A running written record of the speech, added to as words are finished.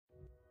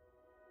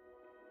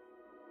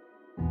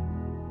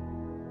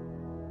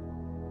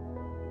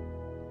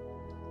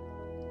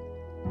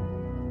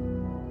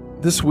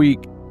This week,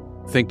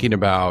 thinking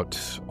about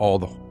all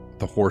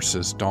the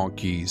horses,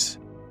 donkeys,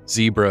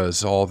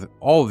 zebras, all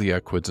of the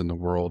equids in the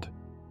world.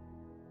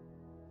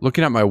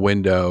 Looking out my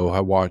window, I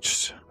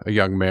watched a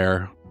young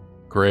mare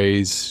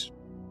graze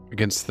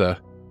against the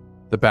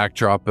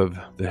backdrop of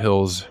the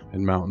hills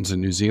and mountains in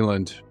New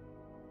Zealand.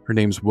 Her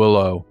name's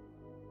Willow.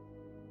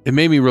 It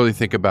made me really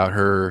think about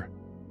her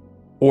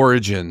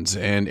origins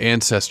and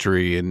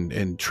ancestry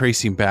and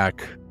tracing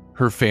back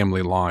her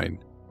family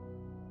line.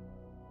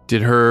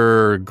 Did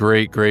her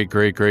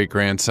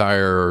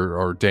great-great-great-great-grandsire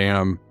or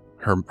dam,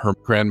 her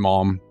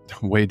grandmom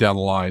way down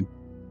the line,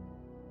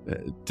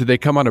 did they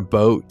come on a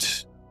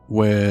boat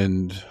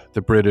when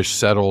the British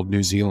settled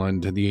New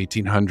Zealand in the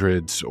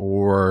 1800s?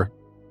 Or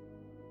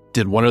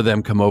did one of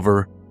them come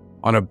over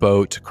on a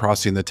boat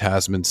crossing the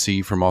Tasman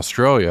Sea from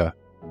Australia?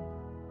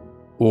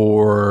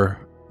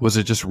 Or was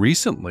it just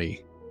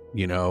recently,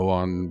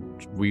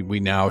 we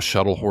now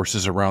shuttle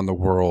horses around the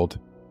world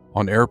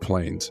on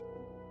airplanes?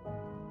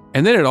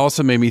 And then it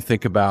also made me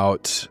think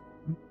about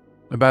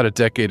a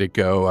decade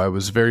ago, I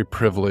was very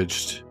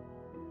privileged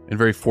and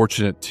very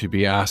fortunate to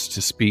be asked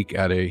to speak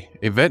at a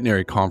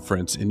veterinary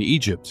conference in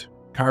Egypt,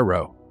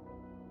 Cairo.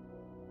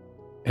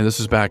 And this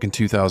was back in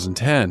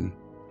 2010.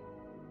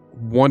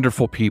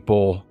 Wonderful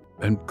people,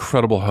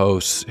 incredible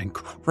hosts,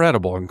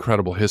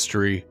 incredible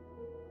history.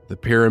 The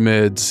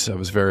pyramids, I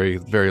was very,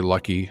 very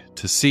lucky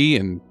to see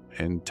and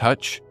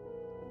touch.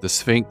 The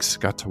Sphinx,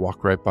 got to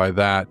walk right by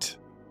that.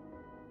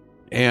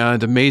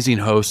 And amazing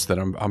hosts that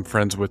I'm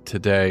friends with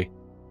today.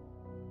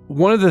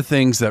 One of the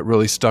things that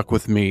really stuck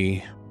with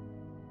me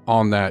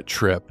on that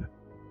trip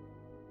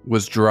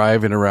was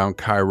driving around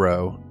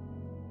Cairo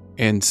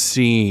and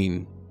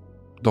seeing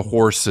the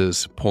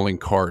horses pulling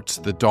carts,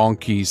 the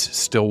donkeys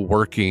still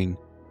working.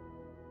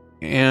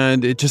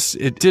 And it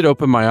did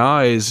open my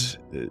eyes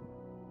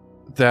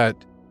that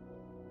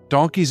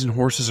donkeys and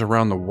horses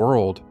around the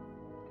world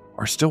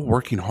are still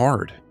working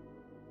hard,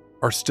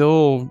 are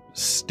still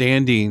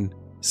standing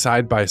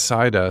side by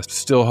side us,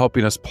 still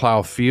helping us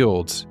plow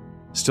fields,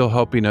 still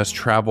helping us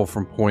travel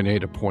from point A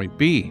to point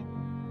B.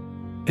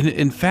 And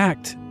in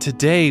fact,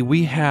 today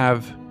we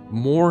have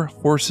more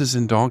horses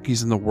and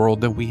donkeys in the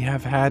world than we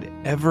have had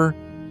ever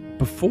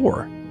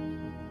before.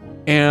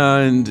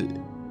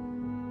 And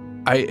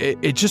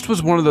it just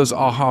was one of those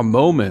aha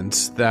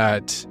moments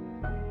that,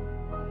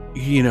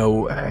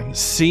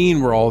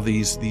 seeing where all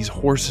these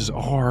horses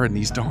are and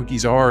these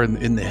donkeys are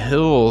in the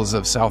hills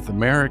of South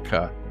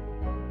America,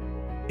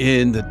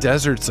 in the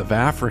deserts of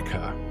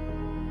Africa,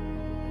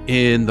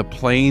 in the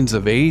plains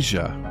of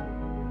Asia,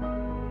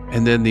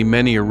 and then the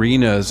many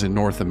arenas in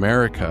North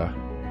America,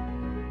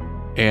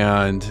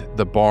 and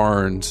the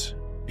barns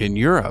in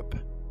Europe.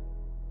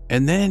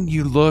 And then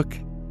you look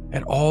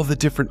at all the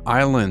different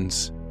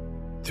islands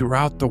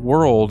throughout the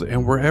world,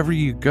 and wherever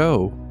you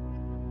go,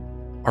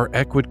 our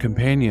equid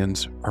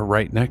companions are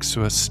right next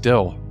to us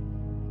still.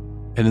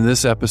 And in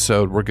this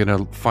episode, we're going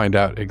to find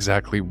out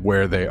exactly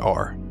where they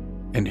are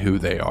and who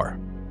they are.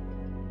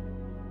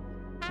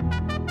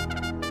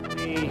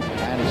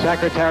 And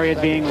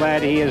Secretariat being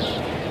led, he is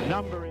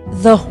numbering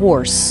the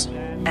horse.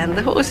 And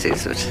the horse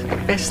is the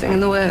best thing in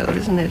the world,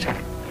 isn't it?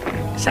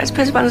 So I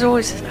suppose I've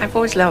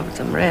always loved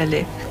them,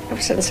 really,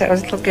 ever since I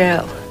was a little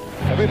girl.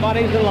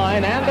 Everybody's in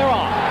line, and they're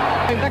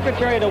off.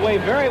 Secretariat away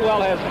very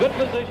well, has good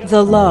position.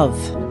 The love.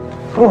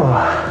 Oh,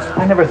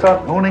 I never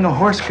thought owning a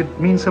horse could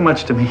mean so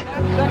much to me.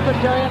 And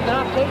Secretariat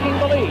now taking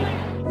the lead.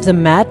 The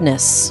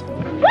madness.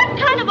 What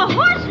kind of a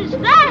horse is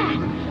that?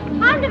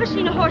 I've never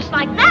seen a horse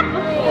like that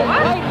before.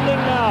 Lightning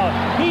now.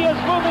 He is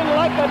moving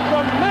like a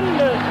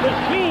tremendous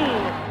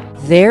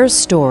machine. Their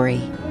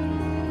story.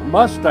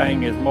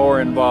 Mustang is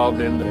more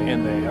involved in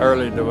the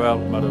early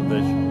development of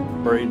this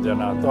breed than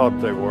I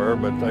thought they were,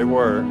 but they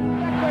were.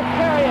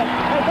 Secretariat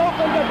has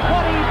opened a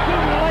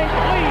 22-length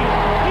lead.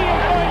 He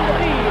is going to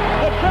be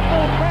the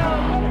Triple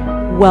Crown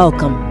winner.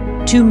 Welcome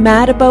to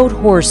Mad About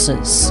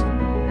Horses.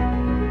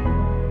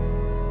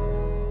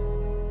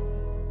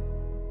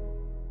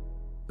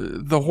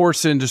 The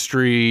horse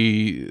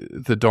industry,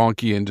 the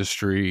donkey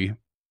industry,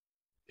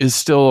 is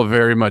still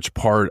very much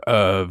part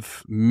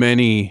of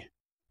many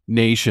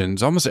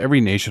nations, almost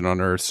every nation on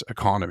Earth's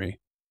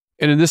economy.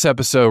 And in this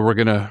episode, we're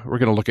gonna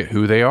look at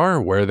who they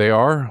are, where they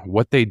are,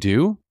 what they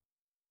do,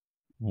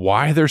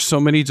 why there's so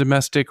many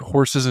domestic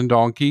horses and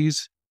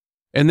donkeys,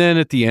 and then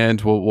at the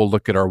end, we'll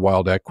look at our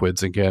wild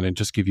equids again and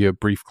just give you a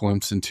brief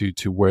glimpse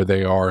into where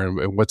they are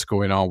and what's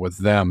going on with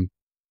them.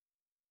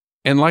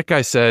 And like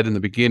I said in the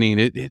beginning,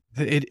 it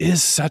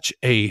is such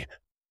a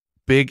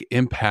big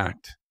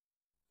impact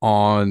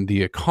on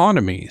the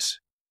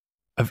economies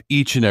of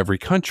each and every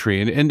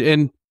country.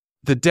 And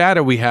the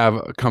data we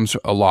have comes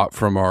a lot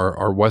from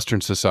our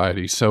Western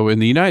society. So in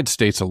the United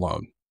States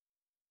alone,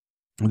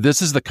 this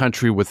is the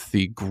country with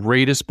the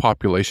greatest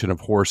population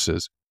of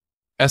horses,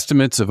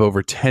 estimates of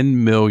over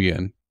 10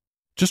 million,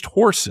 just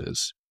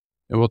horses.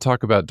 And we'll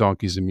talk about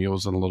donkeys and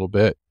mules in a little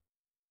bit.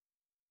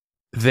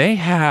 They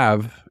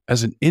have,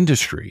 as an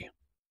industry,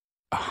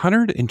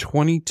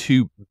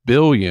 $122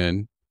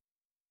 billion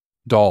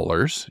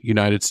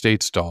United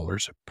States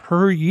dollars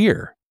per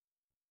year.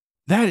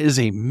 That is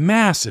a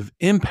massive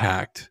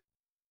impact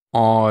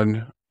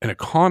on an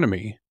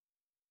economy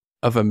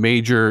of a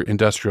major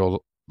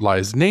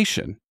industrialized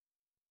nation.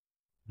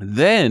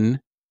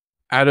 Then,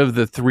 out of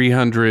the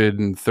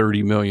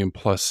 330 million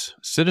plus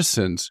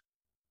citizens,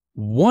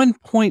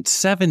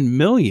 1.7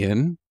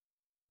 million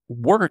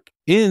work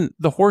in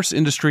the horse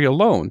industry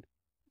alone.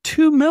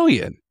 2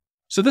 million.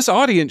 So this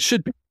audience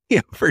should be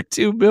over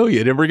 2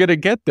 million, and we're going to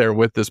get there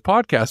with this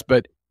podcast,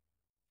 but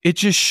it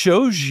just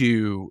shows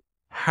you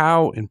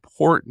how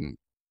important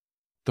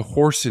the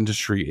horse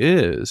industry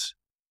is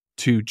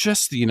to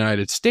just the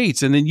United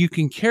States. And then you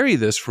can carry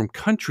this from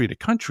country to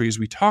country as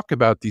we talk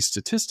about these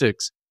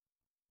statistics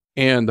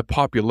and the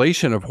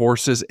population of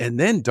horses and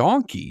then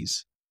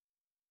donkeys.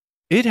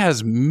 It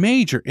has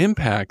major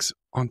impacts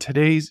on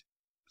today's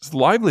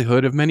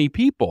livelihood of many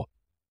people.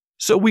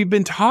 So we've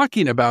been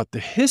talking about the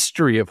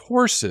history of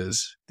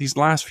horses these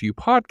last few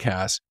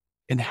podcasts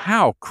and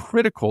how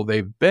critical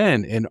they've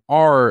been in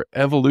our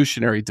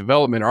evolutionary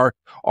development,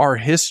 our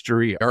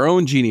history, our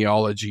own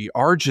genealogy,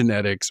 our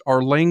genetics,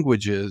 our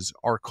languages,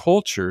 our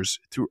cultures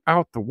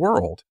throughout the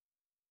world.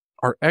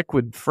 Our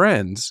equid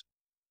friends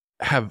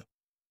have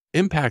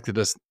impacted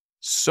us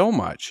so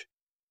much,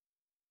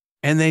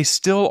 and they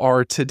still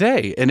are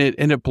today. And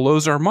it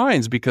blows our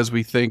minds because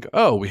we think,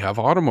 oh, we have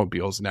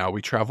automobiles now,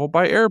 we travel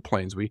by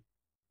airplanes, we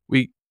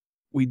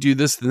do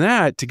this and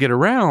that to get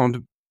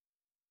around.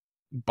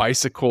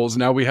 Bicycles,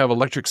 now we have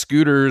electric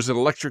scooters and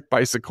electric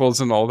bicycles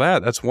and all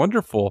that. That's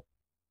wonderful.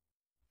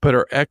 But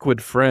our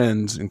equid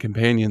friends and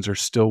companions are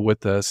still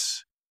with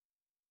us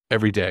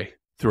every day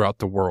throughout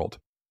the world.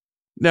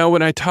 Now,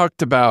 when I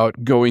talked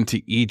about going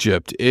to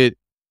Egypt, it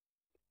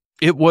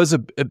was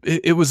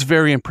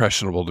very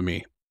impressionable to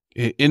me.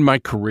 In my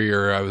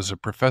career, I was a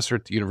professor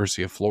at the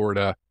University of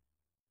Florida.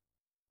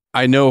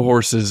 I know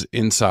horses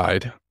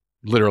inside,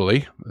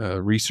 literally,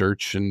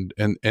 research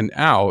and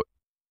out,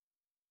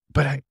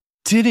 but I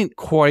didn't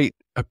quite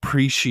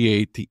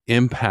appreciate the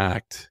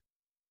impact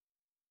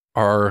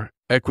our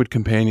equid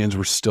companions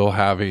were still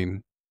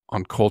having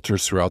on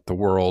cultures throughout the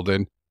world.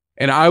 And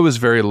I was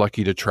very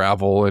lucky to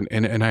travel,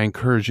 and I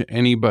encourage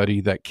anybody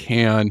that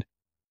can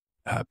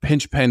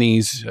pinch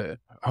pennies,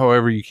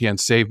 however you can,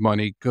 save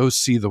money, go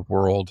see the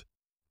world.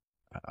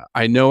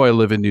 I know I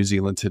live in New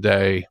Zealand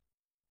today,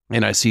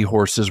 and I see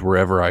horses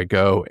wherever I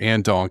go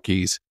and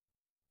donkeys.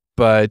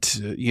 But,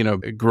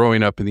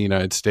 growing up in the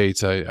United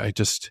States, I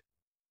just,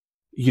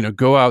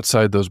 go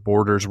outside those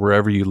borders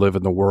wherever you live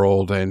in the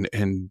world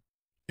and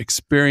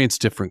experience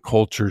different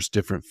cultures,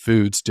 different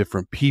foods,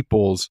 different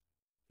peoples.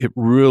 It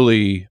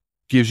really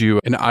gives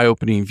you an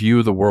eye-opening view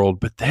of the world.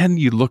 But then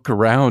you look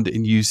around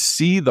and you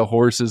see the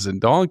horses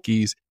and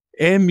donkeys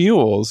and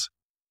mules,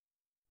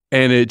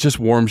 and it just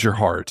warms your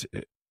heart.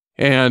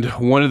 And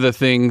one of the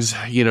things,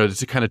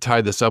 to kind of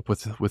tie this up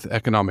with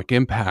economic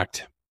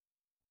impact,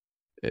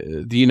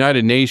 the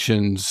United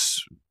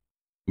Nations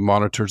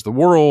monitors the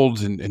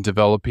world and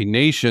developing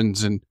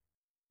nations. And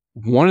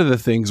one of the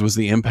things was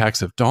the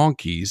impacts of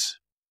donkeys.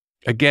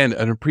 Again,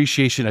 an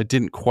appreciation I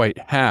didn't quite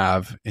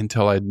have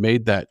until I'd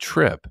made that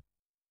trip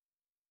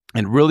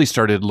and really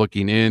started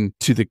looking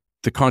into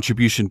the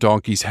contribution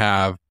donkeys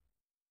have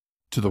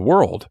to the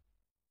world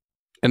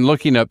and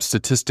looking up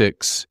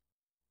statistics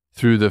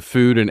through the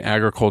Food and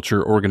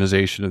Agriculture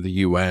Organization of the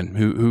UN,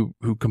 who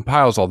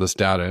compiles all this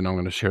data. And I'm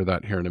going to share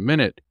that here in a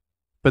minute.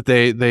 But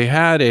they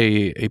had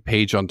a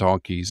page on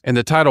donkeys, and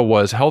the title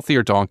was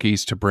Healthier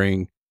Donkeys to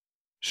Bring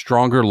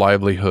Stronger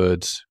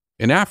Livelihoods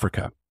in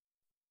Africa.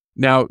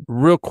 Now,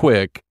 real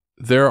quick,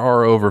 there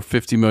are over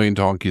 50 million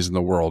donkeys in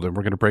the world, and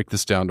we're going to break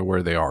this down to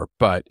where they are.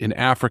 But in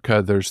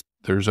Africa,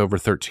 there's over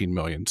 13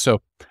 million. So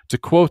to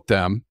quote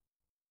them,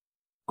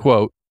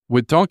 quote,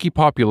 with donkey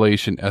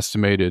population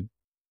estimated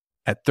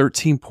at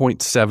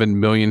 13.7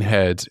 million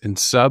heads in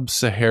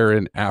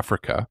Sub-Saharan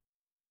Africa,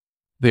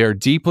 they are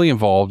deeply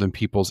involved in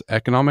people's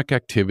economic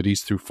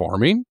activities through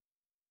farming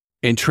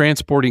and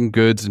transporting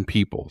goods and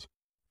people.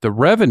 The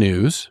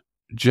revenues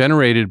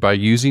generated by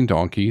using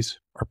donkeys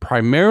are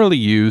primarily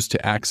used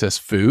to access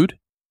food,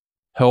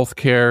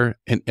 healthcare,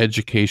 and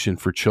education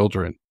for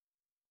children.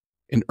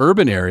 In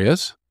urban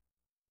areas,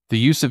 the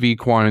use of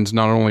equines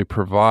not only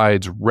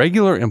provides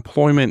regular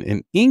employment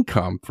and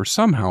income for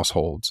some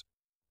households,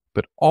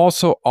 but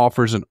also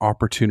offers an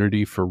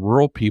opportunity for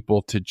rural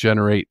people to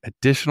generate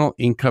additional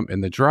income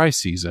in the dry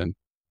season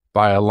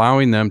by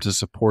allowing them to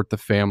support the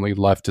family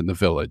left in the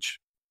village.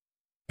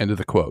 End of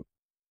the quote.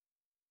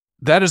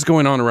 That is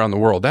going on around the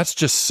world. That's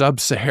just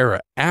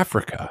Sub-Saharan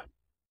Africa.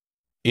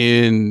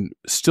 In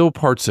still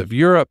parts of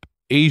Europe,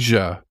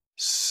 Asia,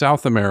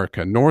 South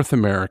America, North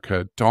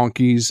America,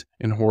 donkeys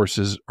and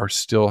horses are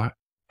still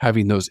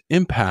having those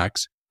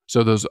impacts.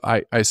 So those,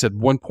 I said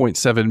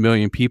 1.7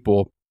 million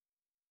people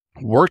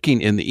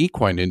working in the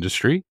equine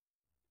industry,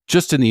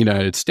 just in the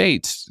United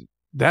States,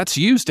 that's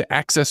used to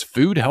access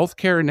food,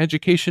 healthcare, and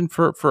education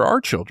for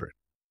our children.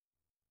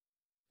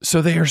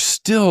 So they are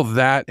still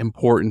that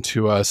important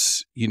to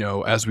us,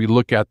 as we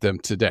look at them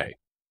today.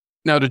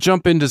 Now, to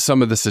jump into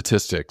some of the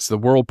statistics, the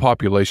world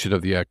population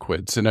of the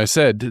equids, and I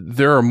said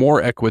there are more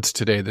equids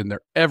today than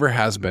there ever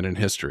has been in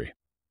history.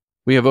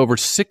 We have over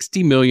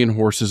 60 million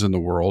horses in the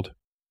world.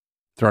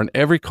 They're on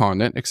every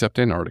continent except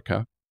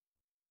Antarctica,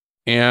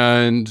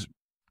 and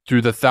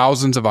through the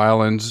thousands of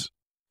islands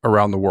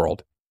around the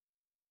world.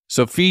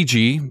 So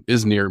Fiji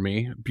is near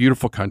me,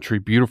 beautiful country,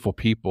 beautiful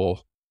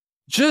people.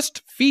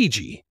 Just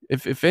Fiji.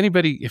 If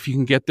anybody, if you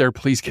can get there,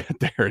 please get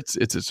there.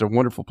 It's a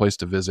wonderful place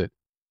to visit.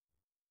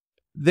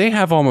 They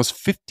have almost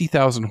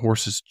 50,000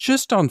 horses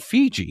just on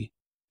Fiji.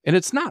 And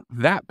it's not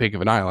that big of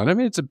an island. I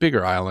mean, it's a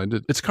bigger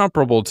island. It's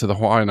comparable to the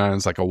Hawaiian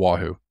Islands like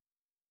Oahu.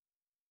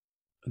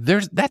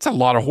 That's a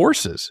lot of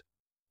horses.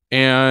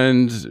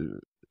 And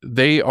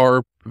they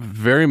are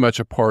very much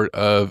a part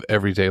of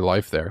everyday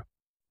life there.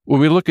 When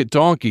we look at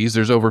donkeys,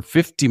 there's over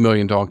 50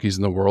 million donkeys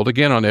in the world,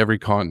 again, on every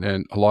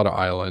continent, a lot of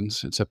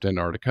islands except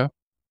Antarctica.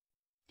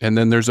 And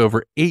then there's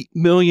over 8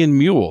 million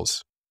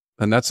mules,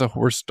 and that's a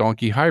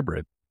horse-donkey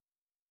hybrid.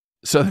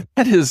 So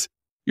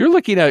you're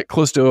looking at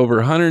close to over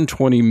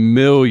 120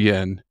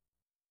 million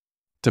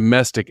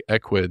domestic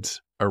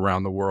equids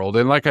around the world.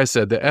 And like I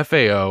said, the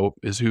FAO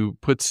is who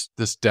puts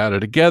this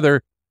data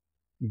together.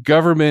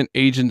 Government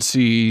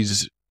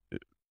agencies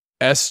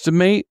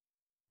estimate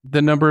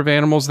the number of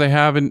animals they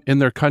have in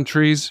their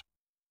countries.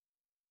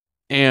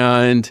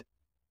 And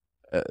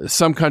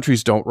some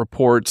countries don't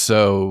report.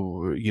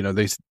 So,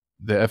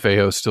 the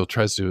FAO still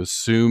tries to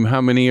assume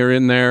how many are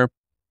in there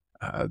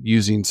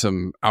using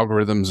some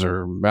algorithms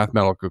or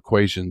mathematical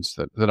equations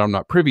that I'm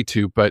not privy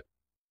to. But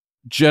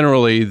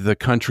generally, the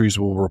countries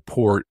will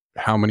report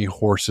how many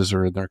horses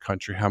are in their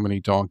country, how many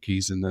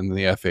donkeys, and then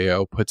the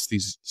FAO puts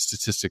these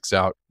statistics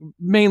out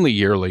mainly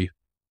yearly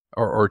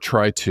or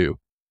try to.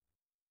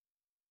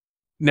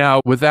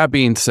 Now, with that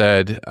being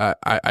said,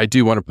 I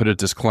do want to put a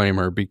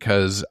disclaimer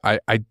because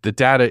the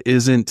data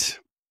isn't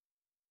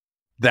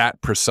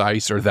that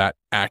precise or that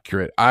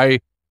accurate.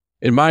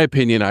 In my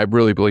opinion, I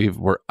really believe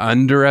we're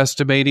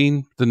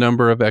underestimating the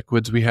number of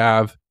equids we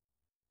have,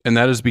 and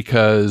that is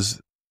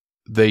because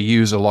they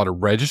use a lot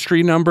of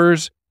registry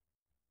numbers.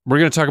 We're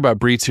going to talk about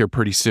breeds here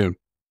pretty soon.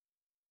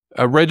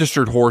 A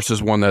registered horse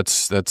is one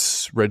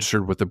that's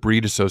registered with the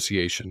breed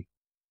association,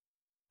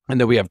 and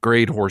then we have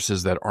grade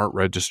horses that aren't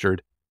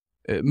registered.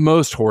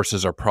 Most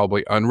horses are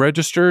probably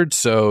unregistered,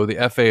 so the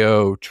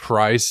FAO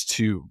tries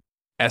to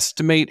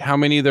estimate how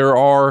many there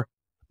are,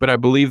 but I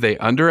believe they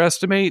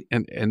underestimate,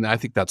 and I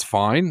think that's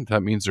fine.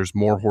 That means there's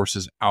more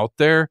horses out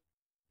there.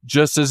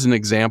 Just as an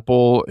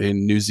example,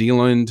 in New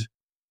Zealand,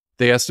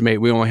 they estimate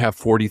we only have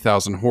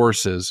 40,000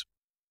 horses.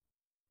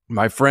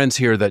 My friends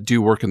here that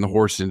do work in the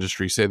horse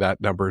industry say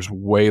that number is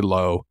way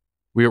low.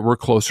 We're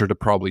closer to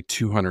probably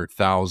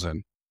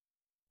 200,000.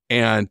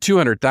 And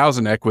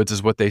 200,000 equids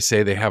is what they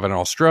say they have in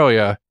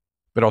Australia,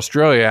 but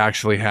Australia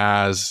actually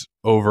has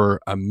over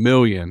 1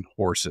 million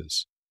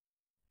horses.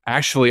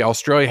 Actually,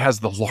 Australia has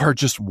the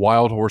largest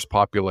wild horse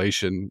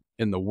population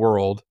in the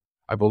world.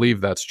 I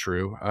believe that's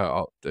true.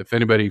 If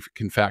anybody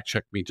can fact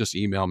check me, just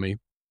email me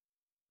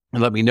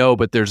and let me know.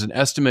 But there's an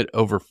estimate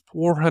over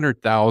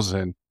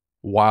 400,000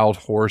 wild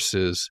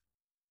horses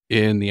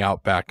in the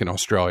outback in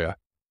Australia.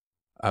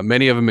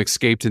 Many of them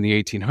escaped in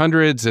the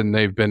 1800s, and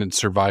they've been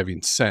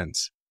surviving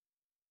since.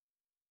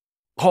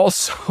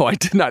 Also, I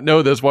did not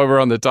know this while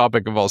we're on the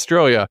topic of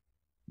Australia.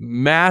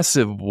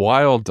 Massive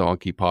wild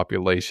donkey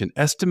population,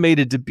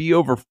 estimated to be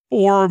over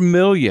 4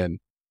 million.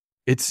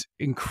 It's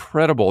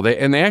incredible. They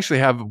actually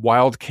have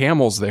wild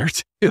camels there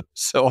too.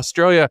 So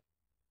Australia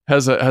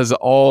has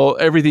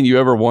everything you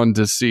ever wanted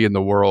to see in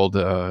the world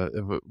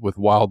with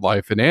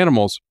wildlife and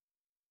animals.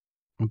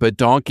 But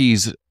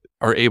donkeys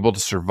are able to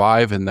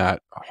survive in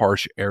that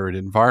harsh, arid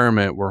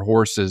environment where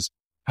horses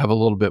have a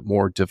little bit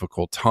more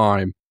difficult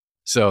time.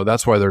 So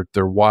that's why their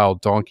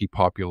wild donkey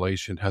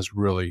population has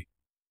really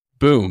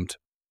boomed.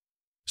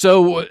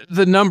 So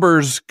the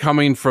numbers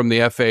coming from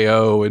the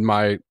FAO, in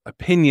my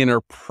opinion,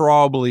 are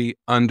probably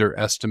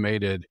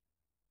underestimated,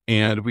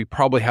 and we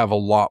probably have a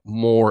lot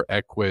more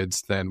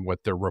equids than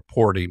what they're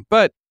reporting.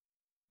 But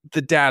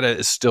the data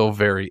is still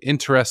very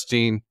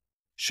interesting,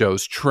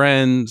 shows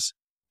trends,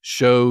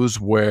 shows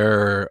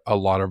where a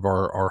lot of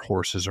our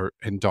horses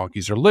and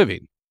donkeys are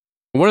living.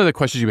 One of the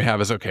questions you may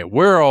have is, okay,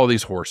 where are all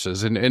these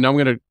horses? And I'm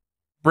going to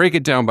break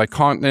it down by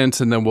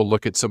continents, and then we'll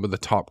look at some of the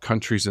top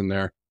countries in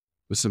there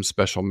with some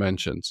special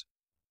mentions.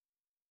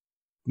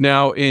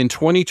 Now, in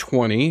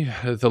 2020,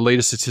 the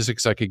latest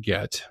statistics I could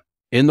get,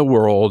 in the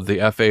world, the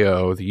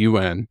FAO, the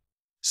UN,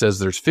 says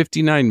there's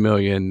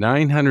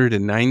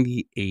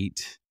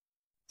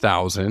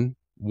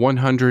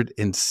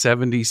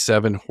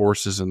 59,998,177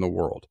 horses in the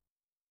world.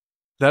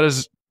 That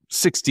is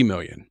 60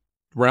 million,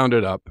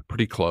 rounded up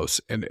pretty close,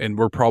 and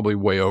we're probably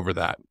way over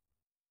that.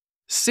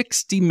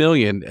 60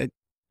 million,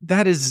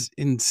 that is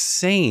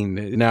insane.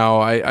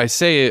 Now, I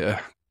say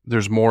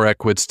there's more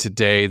equids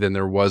today than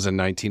there was in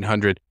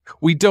 1900.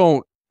 We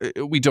don't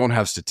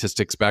have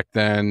statistics back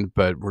then,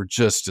 but we're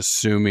just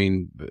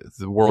assuming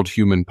the world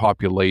human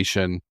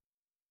population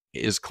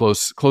is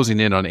closing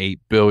in on 8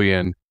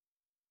 billion.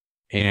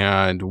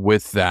 And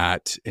with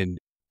that, in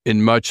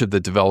much of the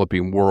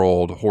developing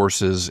world,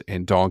 horses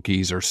and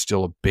donkeys are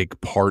still a big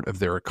part of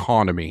their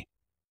economy.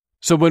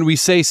 So when we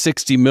say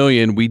 60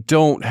 million, we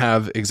don't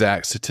have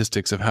exact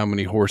statistics of how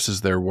many horses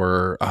there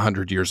were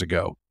 100 years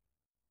ago.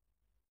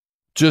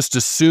 Just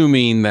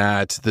assuming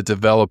that the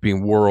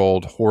developing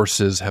world,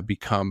 horses have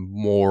become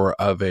more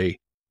of a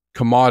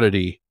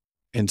commodity,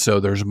 and so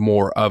there's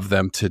more of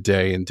them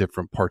today in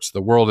different parts of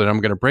the world. And I'm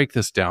going to break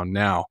this down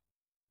now.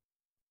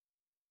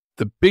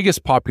 The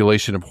biggest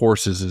population of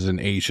horses is in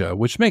Asia,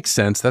 which makes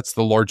sense. That's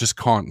the largest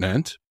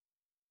continent.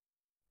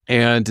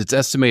 And it's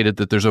estimated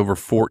that there's over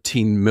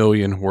 14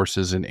 million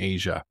horses in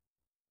Asia.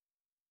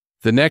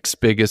 The next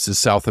biggest is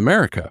South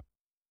America.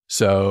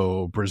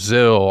 So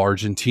Brazil,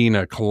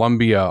 Argentina,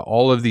 Colombia,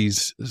 all of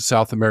these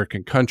South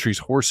American countries,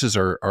 horses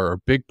are a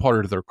big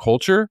part of their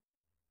culture.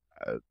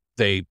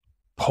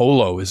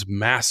 Polo is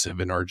massive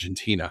in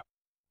Argentina.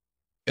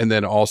 And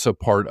then also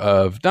part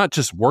of not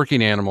just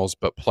working animals,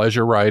 but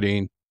pleasure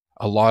riding.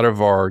 A lot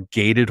of our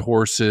gaited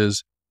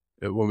horses,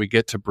 when we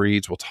get to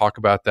breeds, we'll talk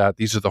about that.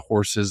 These are the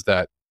horses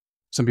that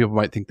some people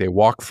might think they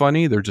walk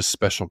funny. They're just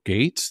special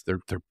gaits. They're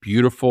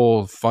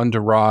beautiful, fun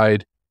to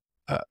ride.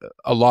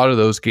 A lot of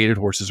those gaited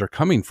horses are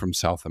coming from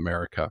South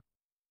America.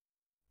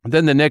 And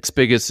then the next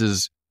biggest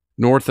is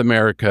North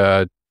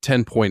America,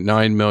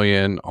 10.9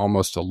 million,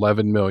 almost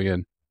 11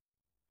 million.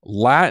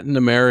 Latin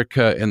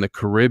America and the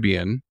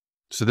Caribbean,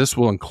 so this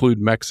will include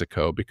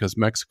Mexico because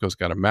Mexico's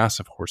got a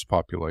massive horse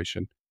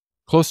population,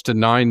 close to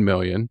 9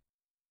 million.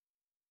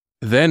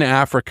 Then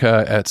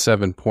Africa at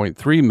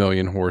 7.3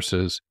 million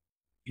horses.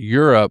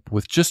 Europe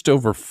with just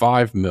over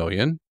 5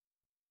 million.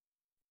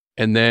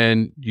 And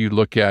then you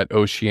look at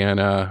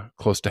Oceania,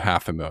 close to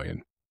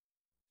 500,000.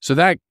 So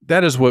that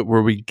is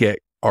where we get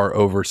our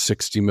over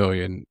 60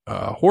 million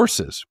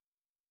horses.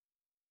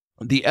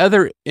 The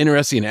other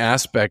interesting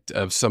aspect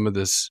of some of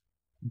this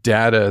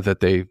data that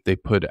they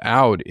put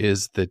out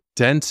is the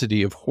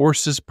density of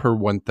horses per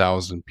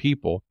 1,000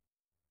 people.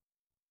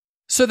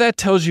 So that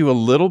tells you a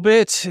little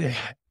bit.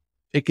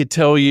 It could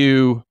tell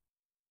you,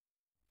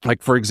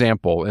 like, for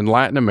example, in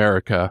Latin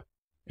America,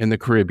 in the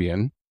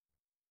Caribbean,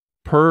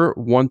 per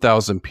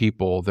 1,000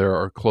 people, there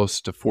are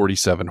close to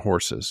 47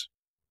 horses.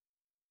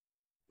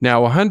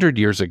 Now, 100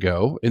 years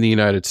ago in the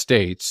United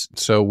States,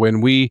 so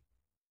when we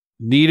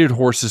needed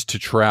horses to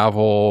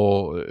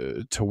travel,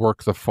 to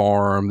work the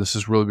farm, this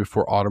is really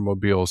before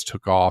automobiles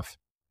took off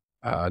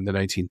in the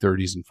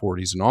 1930s and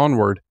 40s and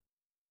onward,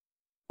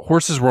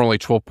 horses were only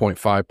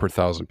 12.5 per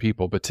 1,000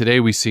 people. But today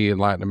we see in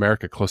Latin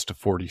America close to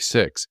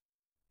 46.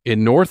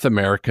 In North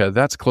America,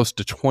 that's close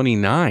to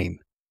 29.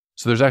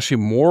 So there's actually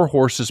more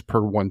horses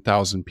per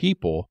 1,000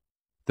 people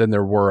than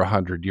there were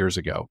 100 years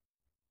ago.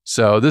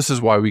 So this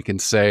is why we can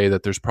say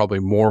that there's probably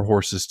more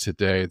horses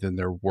today than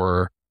there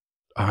were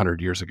 100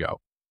 years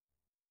ago.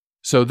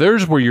 So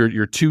there's where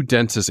your two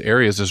densest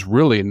areas is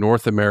really in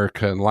North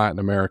America and Latin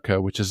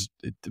America, which is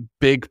a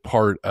big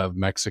part of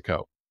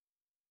Mexico.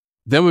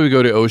 Then when we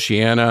go to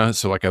Oceania,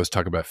 so like I was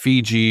talking about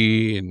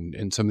Fiji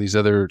and some of these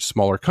other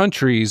smaller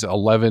countries,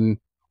 11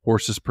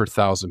 horses per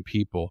 1,000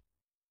 people.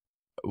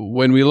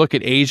 When we look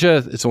at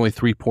Asia, it's only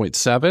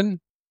 3.7.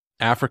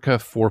 Africa,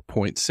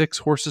 4.6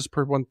 horses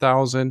per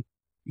 1,000.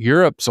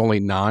 Europe's only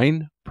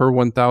 9 per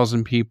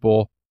 1,000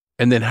 people.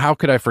 And then how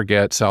could I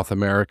forget South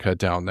America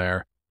down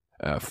there?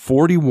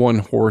 41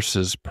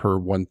 horses per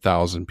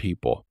 1,000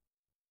 people.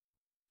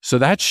 So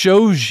that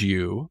shows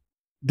you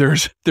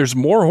there's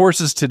more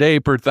horses today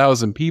per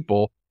 1,000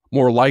 people,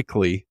 more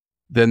likely,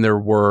 than there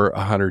were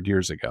 100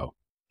 years ago,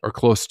 or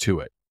close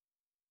to it.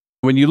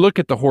 When you look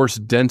at the horse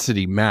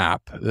density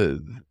map,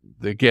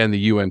 again, the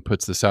UN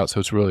puts this out, so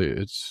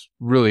it's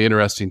really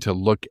interesting to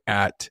look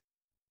at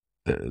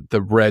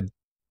the red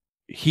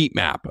heat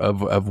map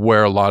of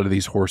where a lot of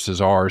these horses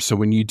are. So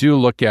when you do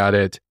look at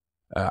it,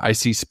 I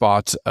see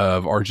spots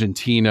of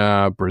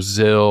Argentina,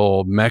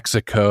 Brazil,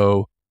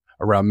 Mexico,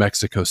 around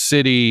Mexico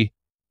City,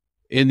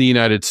 in the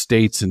United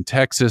States and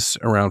Texas,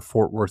 around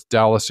Fort Worth,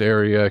 Dallas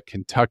area,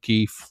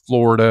 Kentucky,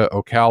 Florida,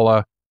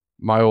 Ocala,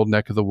 my old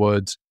neck of the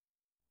woods.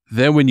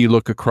 Then when you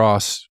look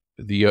across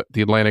the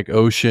Atlantic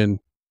Ocean,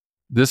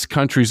 this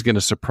country is going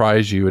to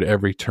surprise you at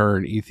every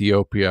turn.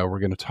 Ethiopia, we're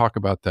going to talk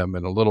about them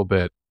in a little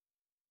bit.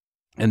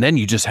 And then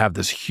you just have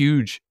this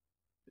huge,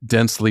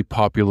 densely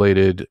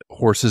populated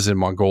horses in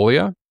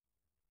Mongolia.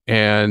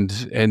 And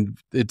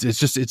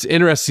it's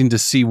interesting to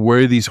see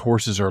where these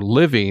horses are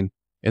living.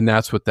 And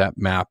that's what that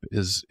map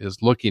is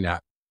looking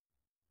at.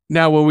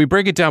 Now, when we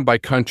break it down by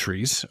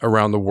countries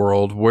around the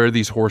world, where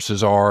these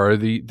horses are,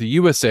 the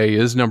USA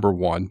is number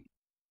one.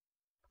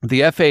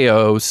 The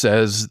FAO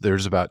says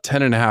there's about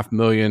 10.5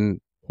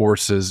 million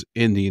horses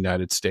in the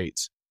United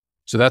States.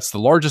 So that's the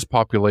largest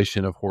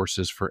population of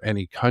horses for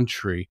any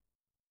country.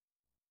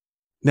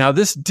 Now,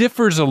 this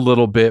differs a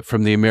little bit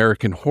from the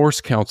American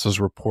Horse Council's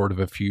report of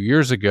a few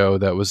years ago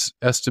that was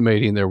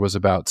estimating there was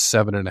about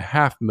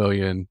 7.5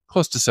 million,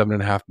 close to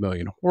 7.5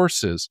 million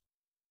horses.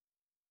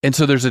 And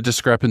so there's a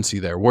discrepancy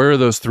there. Where are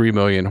those 3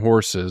 million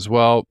horses?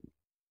 Well,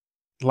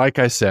 like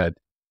I said,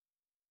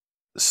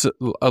 So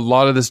a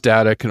lot of this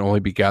data can only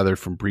be gathered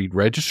from breed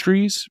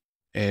registries,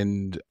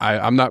 and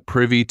I'm not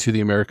privy to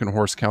the American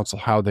Horse Council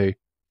how they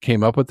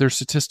came up with their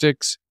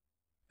statistics.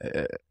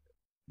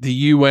 The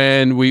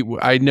UN,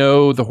 I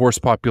know the horse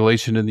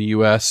population in the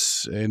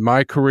U.S. in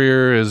my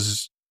career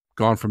has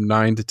gone from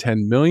 9 to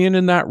 10 million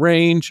in that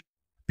range.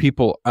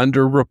 People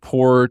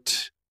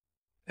underreport.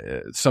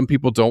 Some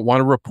people don't want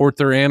to report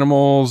their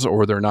animals,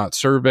 or they're not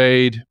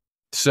surveyed.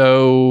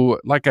 So,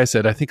 like I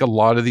said, I think a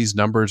lot of these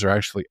numbers are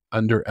actually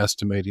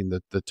underestimating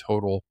the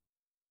total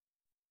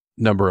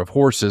number of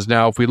horses.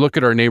 Now, if we look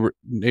at our neighbor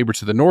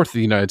to the north of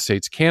the United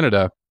States,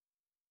 Canada,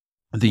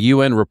 the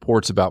UN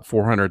reports about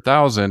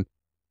 400,000,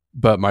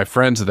 but my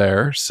friends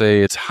there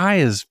say it's high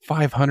as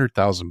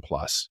 500,000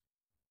 plus.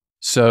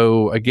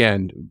 So,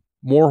 again,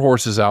 more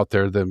horses out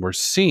there than we're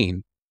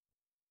seeing.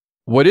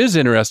 What is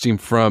interesting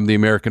from the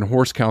American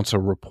Horse Council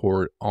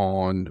report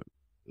on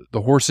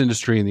the horse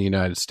industry in the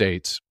United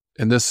States,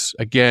 and this,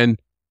 again,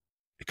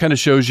 it kind of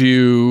shows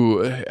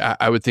you,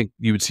 I would think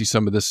you would see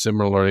some of this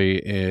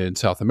similarly in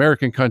South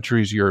American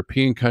countries,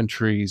 European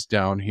countries,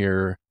 down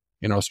here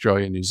in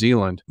Australia and New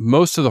Zealand.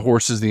 Most of the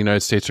horses in the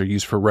United States are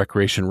used for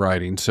recreation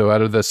riding. So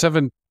out of the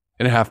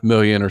 7.5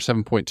 million or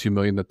 7.2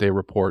 million that they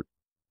report,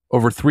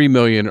 over 3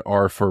 million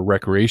are for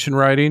recreation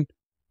riding,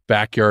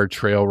 backyard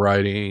trail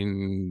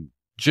riding,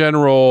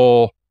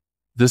 general.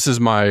 This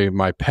is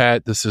my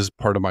pet. This is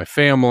part of my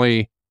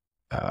family.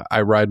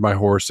 I ride my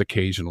horse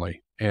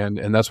occasionally,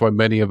 and that's why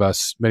many of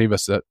us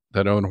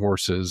that own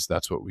horses,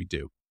 that's what we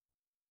do.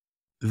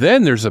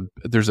 Then there's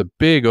a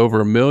big,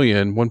 over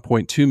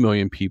 1.2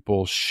 million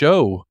people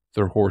show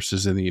their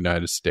horses in the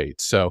United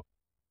States. So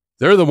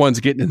they're the ones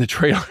getting in the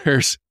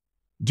trailers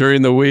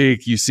during the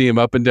week. You see them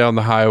up and down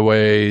the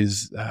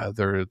highways.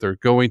 They're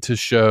going to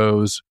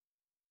shows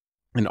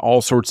in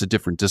all sorts of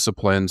different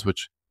disciplines,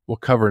 which we'll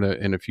cover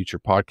in a future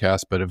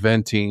podcast. But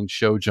eventing,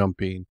 show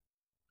jumping.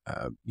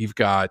 You've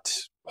got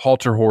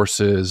halter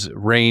horses,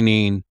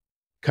 reining,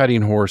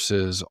 cutting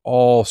horses,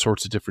 all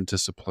sorts of different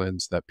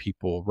disciplines that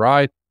people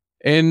ride.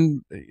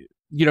 And,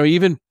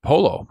 even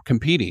polo,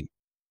 competing.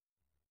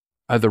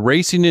 The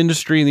racing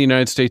industry in the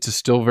United States is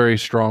still very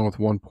strong with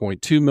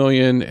 1.2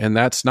 million. And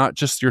that's not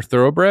just your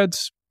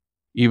thoroughbreds,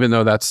 even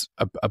though that's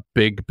a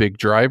big, big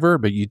driver.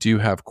 But you do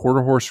have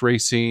quarter horse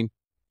racing.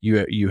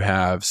 You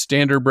have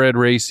standardbred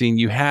racing.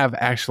 You have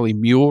actually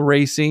mule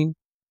racing.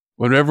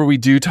 Whenever we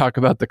do talk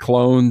about the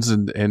clones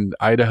and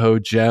Idaho,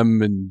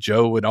 Gem and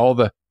Joe and all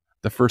the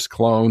first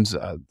clones,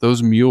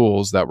 those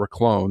mules that were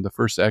cloned, the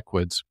first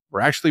equids, were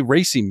actually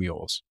racing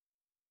mules.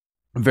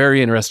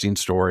 Very interesting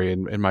story.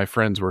 And my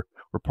friends were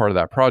part of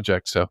that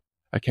project. So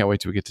I can't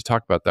wait till we get to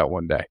talk about that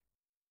one day.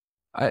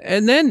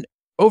 And then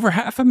over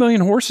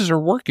 500,000 horses are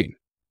working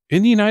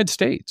in the United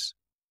States.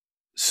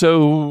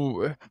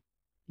 So,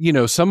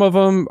 some of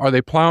them, are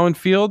they plowing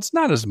fields?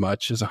 Not as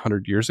much as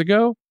 100 years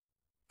ago.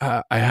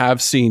 I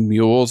have seen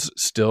mules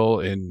still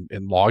in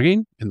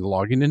logging, in the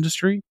logging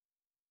industry.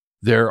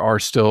 There are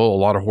still a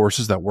lot of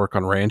horses that work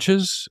on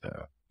ranches.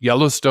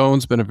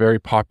 Yellowstone's been a very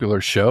popular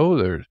show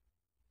there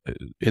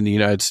in the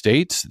United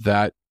States,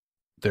 that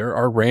there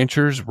are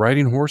ranchers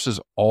riding horses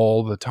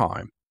all the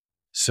time.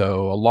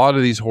 So a lot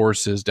of these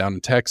horses down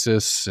in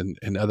Texas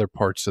and other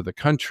parts of the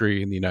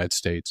country in the United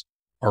States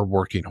are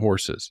working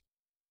horses.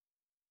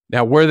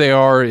 Now, where they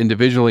are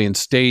individually in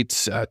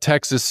states,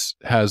 Texas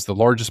has the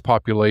largest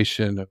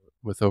population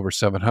with over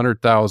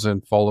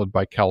 700,000, followed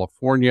by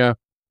California,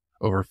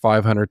 over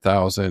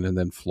 500,000, and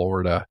then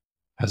Florida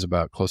has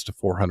about close to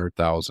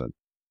 400,000.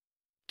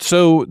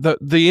 So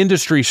the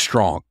industry's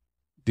strong.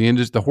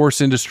 The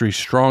horse industry is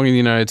strong in the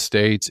United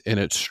States, and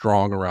it's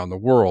strong around the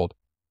world.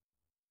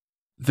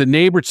 The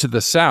neighbor to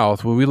the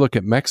south, when we look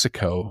at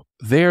Mexico,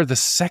 they're the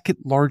second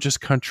largest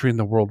country in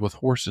the world with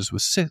horses,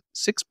 with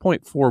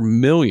 6.4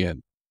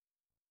 million.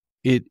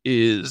 It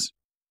is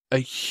a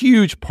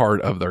huge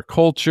part of their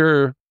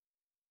culture.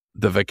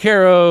 The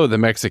vaquero, the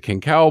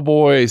Mexican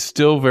cowboy,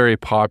 still very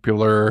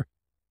popular.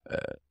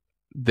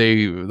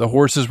 The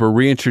horses were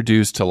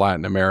reintroduced to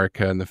Latin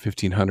America in the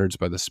 1500s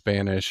by the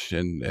Spanish,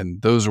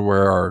 and those are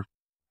where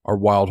our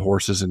wild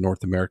horses in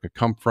North America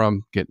come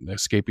from,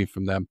 escaping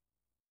from them.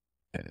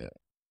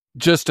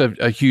 Just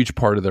a huge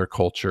part of their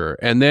culture.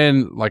 And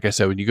then, like I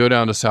said, when you go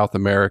down to South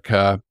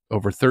America,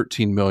 over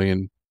 13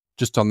 million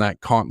just on that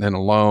continent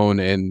alone,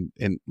 and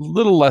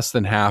little less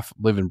than half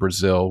live in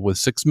Brazil with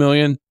 6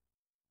 million,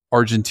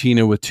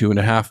 Argentina with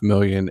 2.5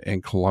 million,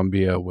 and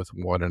Colombia with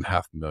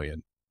 1.5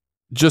 million.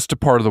 Just a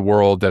part of the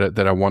world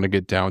that I want to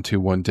get down to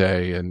one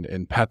day,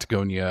 and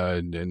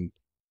Patagonia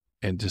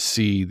and to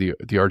see the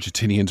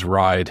Argentinians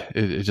ride.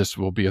 It just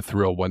will be a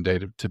thrill one day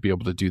to be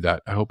able to do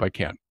that. I hope I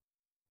can.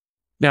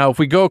 Now, if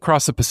we go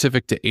across the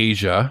Pacific to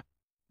Asia,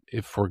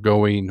 if we're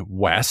going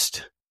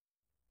west,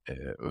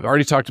 we've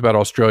already talked about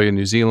Australia and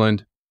New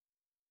Zealand.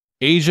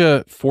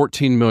 Asia,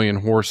 14 million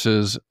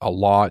horses, a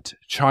lot.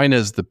 China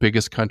is the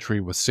biggest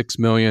country with 6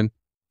 million,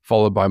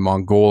 followed by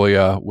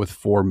Mongolia with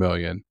 4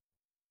 million.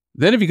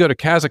 Then if you go to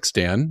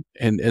Kazakhstan,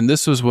 and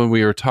this was when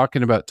we were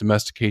talking about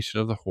domestication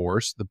of the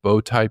horse, the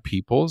bow tie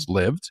peoples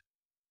lived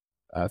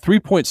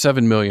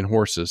 3.7 million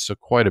horses, so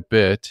quite a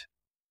bit.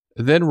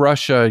 Then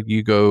Russia,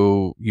 you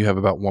have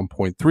about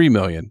 1.3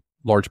 million.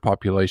 Large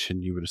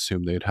population, you would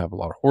assume they'd have a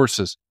lot of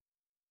horses.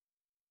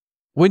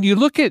 When you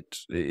look at,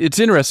 it's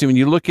interesting, when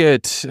you look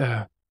at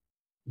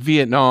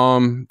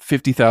Vietnam,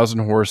 50,000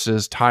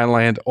 horses,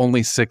 Thailand,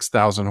 only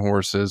 6,000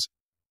 horses.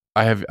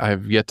 I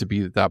have yet to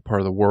be that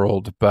part of the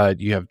world, but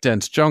you have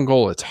dense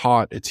jungle, it's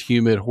hot, it's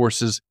humid,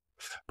 horses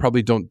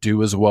probably don't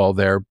do as well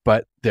there,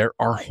 but there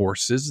are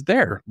horses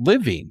there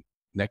living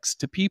next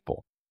to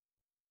people.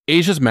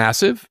 Asia's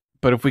massive,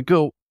 but if we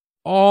go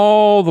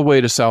all the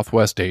way to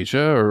Southwest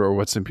Asia, or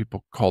what some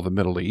people call the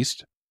Middle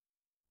East,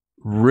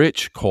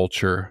 rich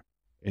culture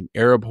and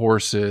Arab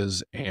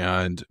horses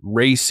and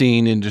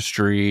racing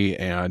industry,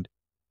 and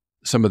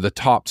some of the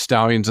top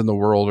stallions in the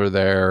world are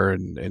there,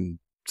 and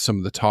some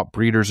of the top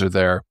breeders are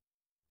there.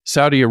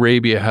 Saudi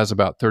Arabia has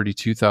about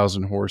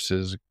 32,000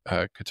 horses.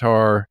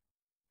 Qatar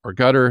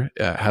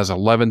has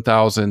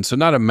 11,000. So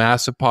not a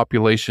massive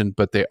population,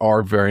 but they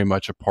are very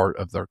much a part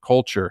of their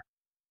culture.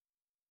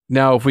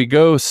 Now, if we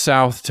go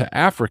south to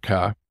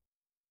Africa,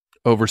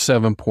 over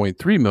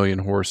 7.3 million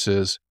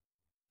horses.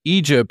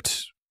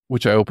 Egypt,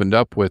 which I opened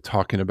up with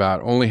talking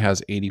about, only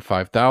has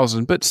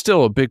 85,000, but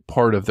still a big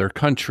part of their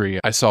country.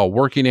 I saw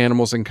working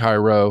animals in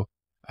Cairo.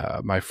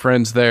 My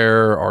friends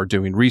there are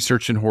doing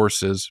research in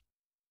horses.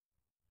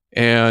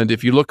 And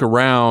if you look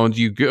around,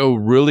 you go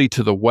really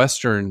to the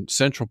western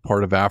central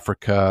part of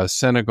Africa,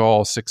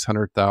 Senegal,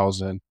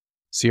 600,000,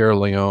 Sierra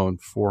Leone,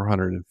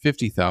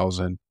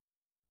 450,000.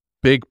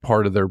 Big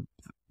part of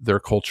their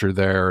culture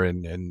there,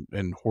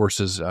 and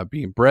horses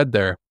being bred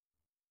there.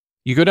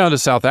 You go down to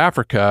South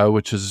Africa,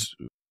 which is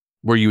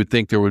where you would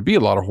think there would be a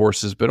lot of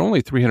horses, but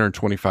only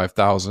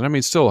 325,000. I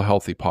mean, still a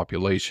healthy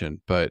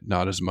population, but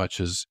not as much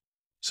as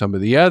some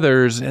of the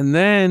others. And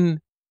then,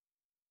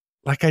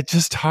 like I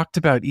just talked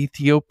about,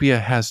 Ethiopia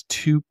has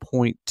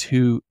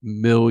 2.2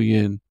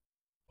 million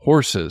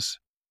horses.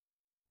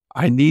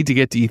 I need to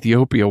get to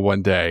Ethiopia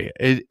one day.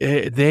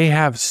 They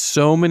have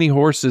so many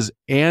horses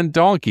and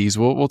donkeys.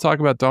 We'll talk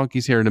about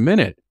donkeys here in a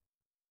minute.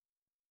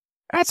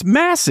 That's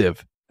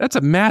massive. That's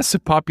a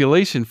massive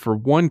population for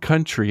one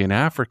country in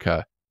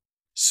Africa.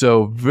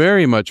 So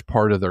very much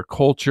part of their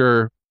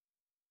culture,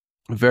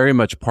 very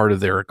much part of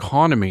their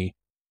economy,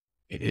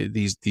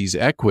 these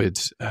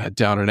equids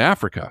down in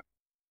Africa.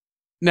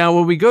 Now,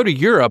 when we go to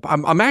Europe,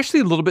 I'm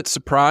actually a little bit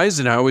surprised,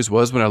 and I always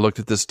was when I looked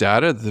at this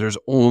data, that there's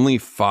only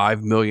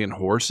 5 million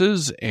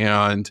horses.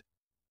 And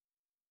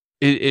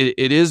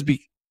it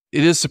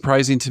is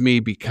surprising to me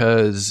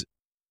because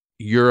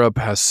Europe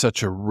has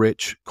such a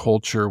rich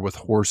culture with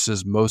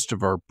horses.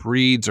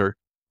 A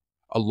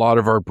lot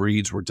of our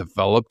breeds were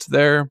developed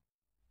there.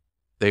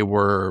 They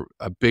were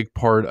a big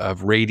part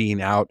of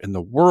radiating out in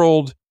the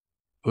world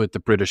with the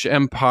British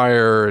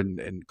Empire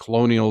and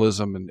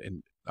colonialism,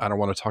 and I don't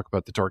want to talk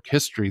about the dark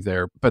history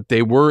there, but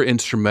they were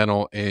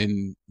instrumental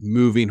in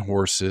moving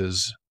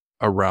horses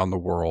around the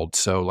world.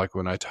 So like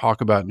when I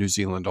talk about New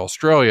Zealand,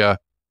 Australia,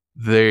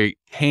 they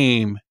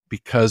came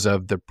because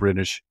of the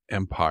British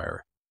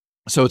Empire.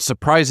 So it's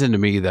surprising to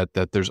me that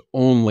there's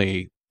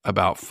only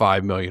about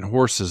 5 million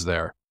horses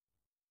there.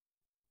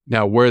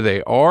 Now, where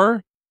they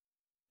are,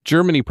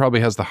 Germany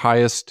probably has the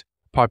highest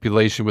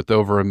population with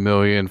over 1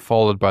 million,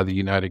 followed by the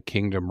United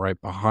Kingdom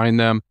right behind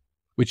them,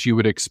 which you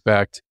would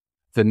expect.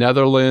 The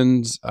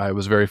Netherlands, I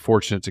was very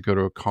fortunate to go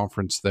to a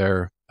conference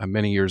there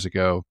many years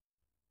ago,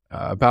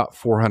 about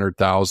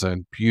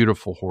 400,000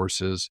 beautiful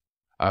horses.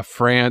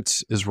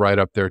 France is right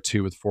up there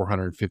too with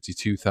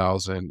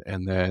 452,000.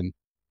 And then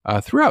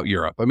throughout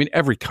Europe, I mean,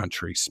 every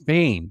country,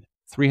 Spain,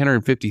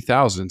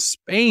 350,000.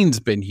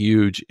 Spain's been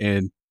huge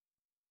in,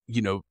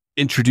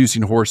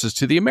 introducing horses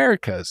to the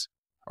Americas,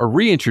 or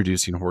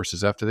reintroducing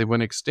horses after they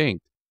went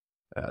extinct.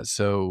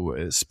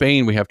 So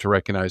Spain, we have to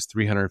recognize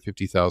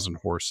 350,000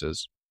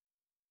 horses.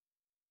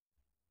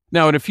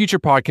 Now, in a future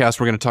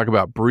podcast, we're going to talk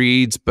about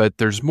breeds, but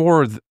there's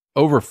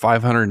over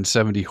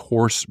 570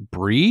 horse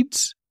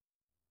breeds.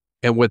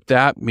 And what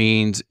that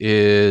means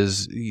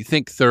is you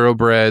think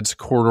thoroughbreds,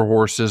 quarter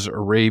horses,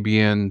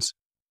 Arabians,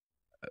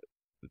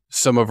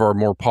 some of our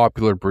more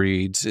popular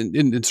breeds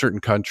in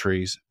certain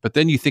countries. But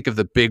then you think of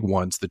the big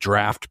ones, the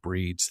draft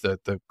breeds,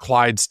 the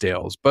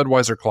Clydesdales.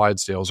 Budweiser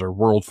Clydesdales are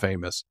world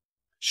famous.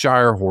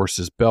 Shire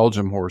horses,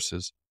 Belgium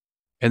horses.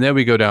 And then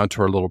we go down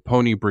to our little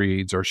pony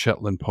breeds, our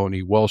Shetland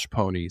pony, Welsh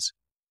ponies.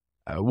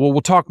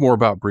 We'll talk more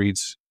about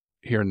breeds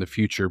here in the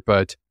future,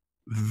 but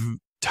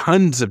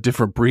tons of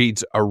different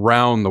breeds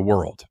around the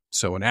world.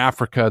 So in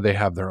Africa, they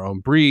have their own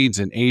breeds.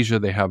 In Asia,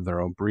 they have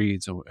their own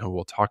breeds, and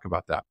we'll talk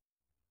about that.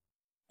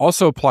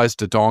 Also applies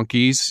to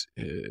donkeys.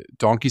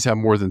 Donkeys have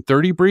more than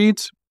 30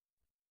 breeds.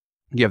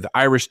 You have the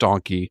Irish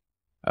donkey,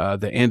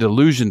 the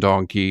Andalusian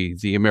donkey,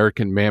 the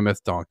American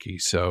mammoth donkey.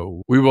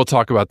 So we will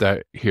talk about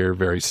that here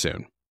very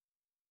soon.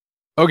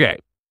 Okay,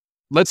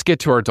 let's get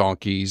to our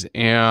donkeys.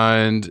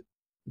 And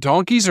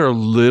donkeys are a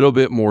little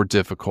bit more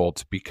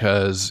difficult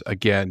because,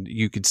 again,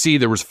 you can see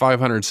there was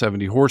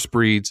 570 horse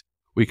breeds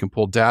we can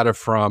pull data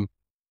from.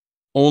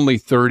 only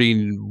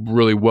 30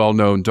 really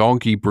well-known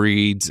donkey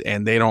breeds,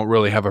 and they don't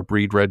really have a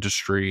breed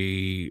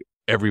registry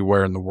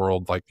everywhere in the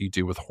world like you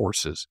do with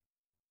horses.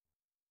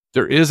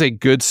 There is a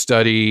good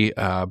study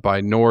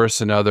by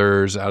Norris and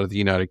others out of the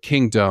United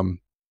Kingdom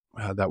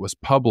that was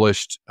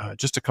published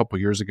just a couple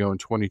years ago in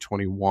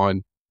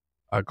 2021.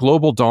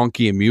 Global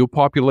donkey and mule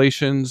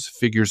populations,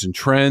 figures and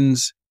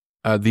trends.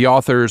 The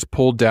authors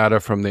pulled data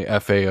from the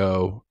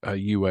FAO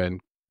UN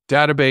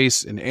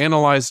database and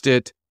analyzed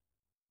it.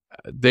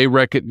 They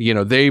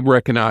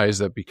recognize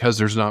that because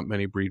there's not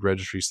many breed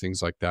registries,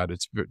 things like that,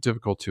 it's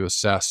difficult to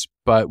assess.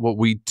 But what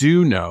we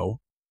do know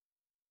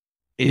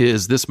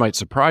is, this might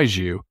surprise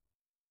you,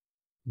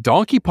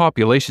 donkey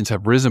populations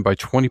have risen by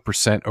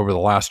 20% over the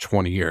last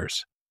 20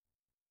 years.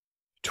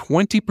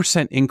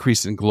 20%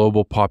 increase in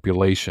global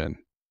population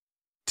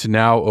to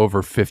now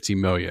over 50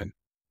 million.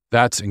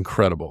 That's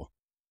incredible.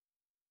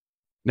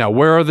 Now,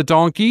 where are the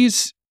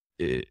donkeys?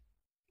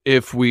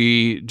 If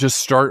we just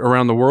start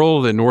around the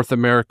world, in North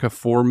America,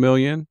 4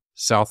 million,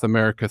 South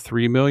America,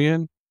 3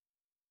 million,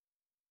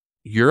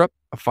 Europe,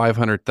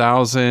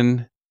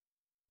 500,000,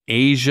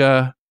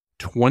 Asia,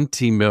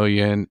 20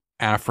 million,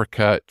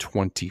 Africa,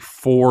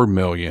 24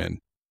 million.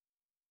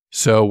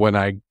 So when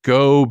I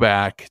go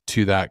back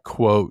to that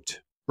quote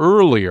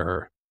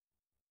earlier,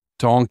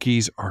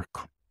 donkeys are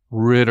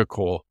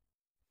critical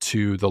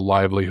to the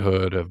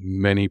livelihood of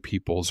many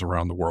peoples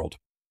around the world.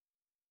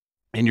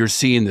 And you're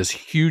seeing this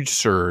huge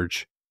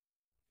surge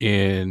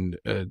in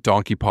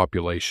donkey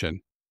population.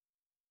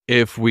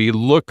 If we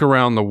look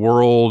around the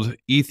world,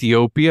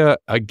 Ethiopia,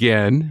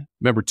 again,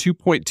 remember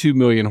 2.2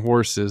 million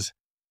horses,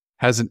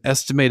 has an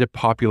estimated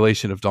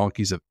population of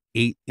donkeys of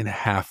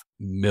 8.5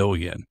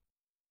 million.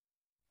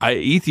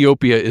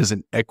 Ethiopia is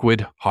an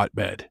equid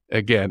hotbed.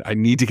 Again, I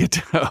need to get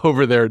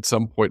over there at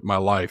some point in my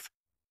life.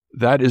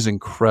 That is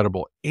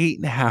incredible.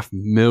 8.5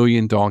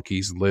 million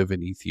donkeys live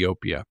in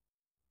Ethiopia.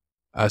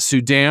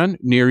 Sudan,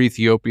 near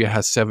Ethiopia,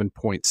 has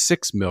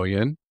 7.6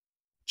 million.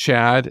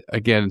 Chad,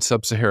 again, in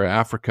Sub-Saharan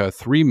Africa,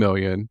 3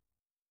 million.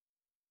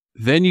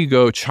 Then you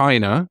go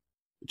China.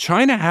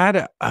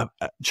 China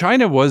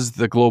was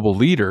the global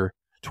leader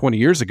 20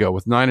 years ago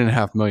with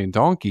 9.5 million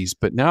donkeys,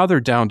 but now they're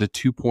down to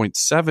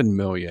 2.7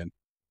 million.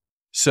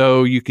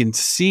 So you can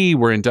see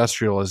where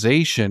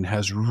industrialization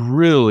has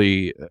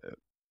really,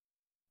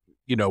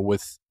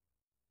 with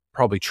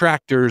probably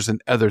tractors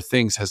and other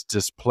things, has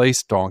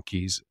displaced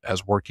donkeys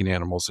as working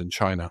animals in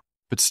China,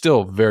 but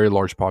still very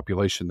large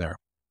population there.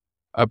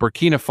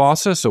 Burkina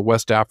Faso, so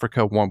West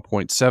Africa,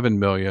 1.7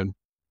 million.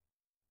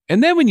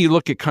 And then when you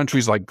look at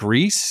countries like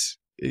Greece,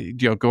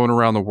 going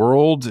around the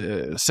world,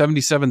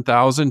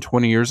 77,000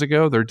 20 years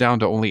ago, they're down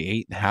to only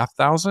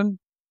 8,500.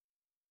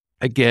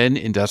 Again,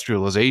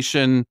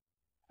 industrialization,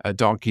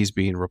 donkeys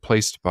being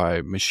replaced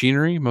by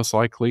machinery, most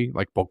likely,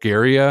 like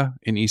Bulgaria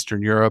in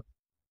Eastern Europe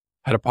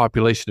had a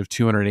population of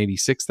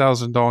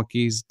 286,000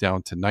 donkeys,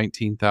 down to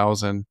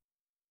 19,000.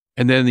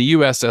 And then the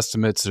U.S.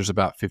 estimates there's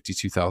about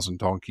 52,000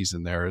 donkeys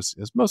in there as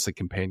mostly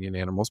companion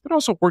animals, but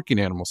also working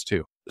animals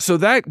too. So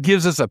that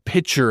gives us a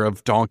picture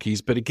of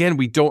donkeys. But again,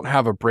 we don't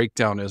have a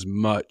breakdown as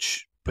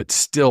much, but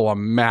still a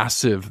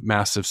massive,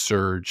 massive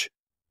surge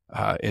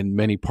in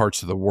many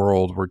parts of the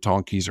world where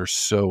donkeys are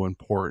so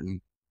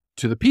important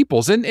to the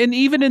peoples. And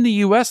even in the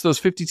U.S., those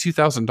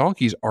 52,000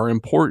 donkeys are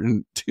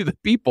important to the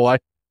people.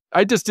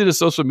 I just did a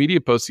social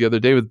media post the other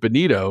day with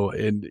Benito,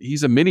 and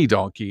he's a mini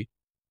donkey.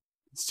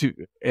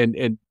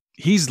 And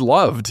he's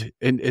loved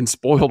and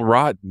spoiled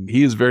rotten.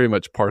 He is very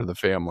much part of the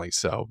family.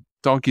 So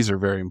donkeys are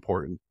very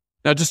important.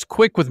 Now, just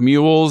quick with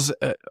mules,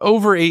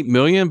 over 8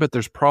 million, but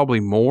there's probably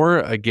more.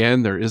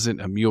 Again, there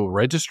isn't a mule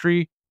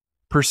registry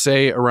per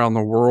se around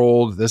the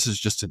world. This is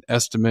just an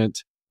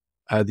estimate.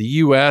 The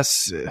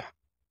U.S.,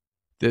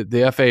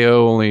 the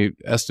FAO only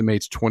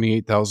estimates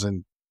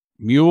 28,000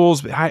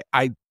 mules.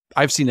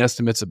 I've seen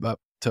estimates of up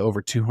to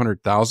over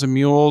 200,000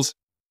 mules.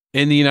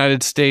 In the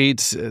United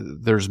States,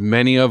 there's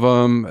many of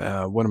them.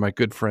 One of my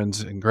good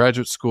friends in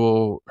graduate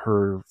school,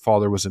 her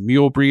father was a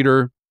mule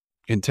breeder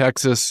in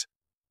Texas.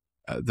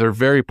 They're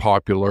very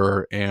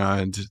popular,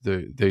 and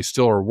they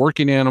still are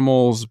working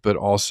animals, but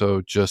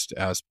also just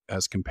as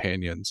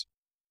companions.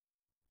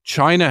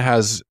 China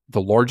has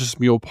the largest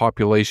mule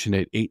population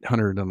at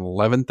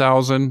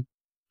 811,000.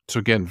 So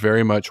again,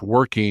 very much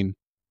working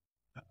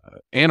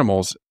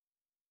animals.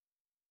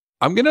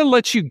 I'm going to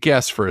let you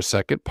guess for a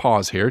second.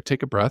 Pause here.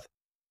 Take a breath.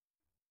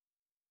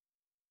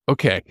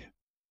 Okay.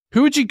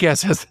 Who would you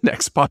guess has the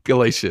next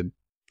population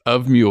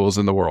of mules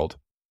in the world?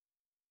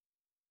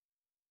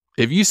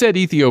 If you said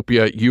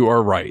Ethiopia, you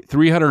are right.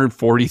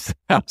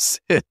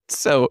 340,000.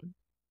 So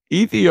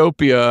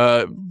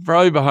Ethiopia,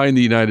 probably behind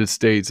the United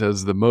States,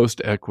 has the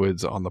most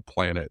equids on the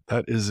planet.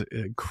 That is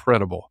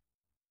incredible.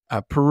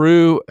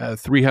 Peru,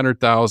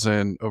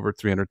 300,000, over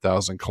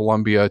 300,000.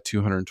 Colombia,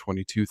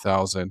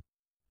 222,000.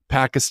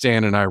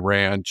 Pakistan and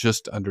Iran,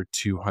 just under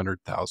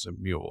 200,000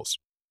 mules.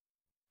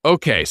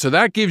 Okay, so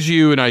that gives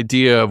you an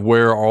idea of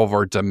where all of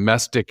our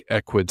domestic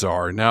equids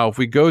are. Now, if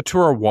we go to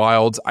our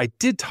wilds, I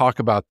did talk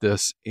about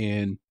this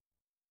in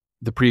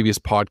the previous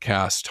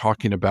podcast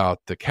talking about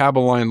the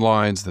Caballine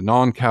lines, the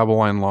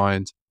non-Caballine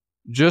lines,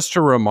 just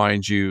to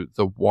remind you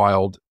the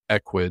wild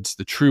equids,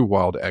 the true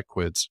wild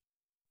equids.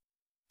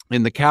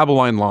 In the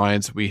Caballine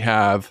lines, we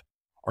have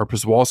our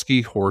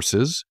Przewalski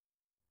horses.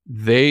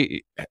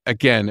 They,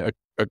 again, a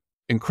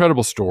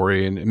incredible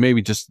story, and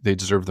maybe just they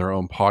deserve their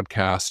own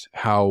podcast,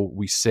 how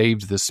we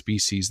saved this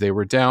species. They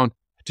were down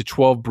to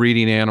 12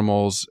 breeding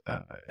animals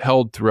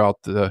held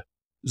throughout the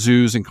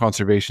zoos and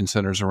conservation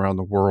centers around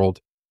the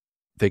world.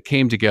 They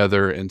came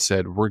together and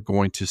said, we're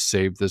going to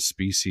save this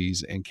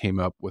species, and came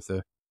up with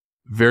a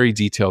very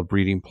detailed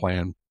breeding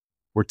plan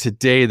where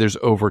today there's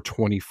over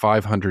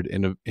 2,500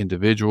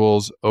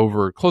 individuals,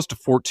 over close to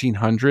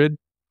 1,400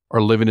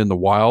 are living in the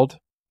wild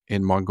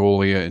in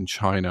Mongolia and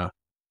China.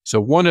 So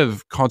one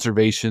of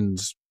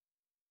conservation's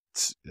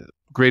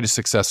greatest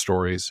success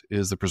stories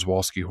is the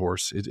Przewalski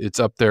horse. It's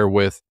up there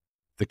with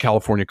the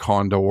California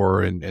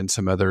condor and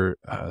some other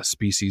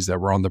species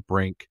that were on the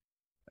brink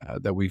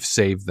that we've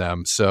saved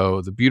them.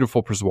 So the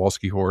beautiful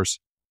Przewalski horse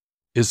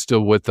is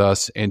still with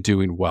us and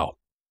doing well.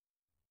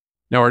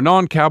 Now, our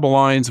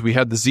non-Caballines, we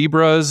had the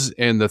zebras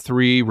and the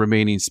 3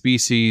 remaining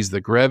species,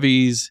 the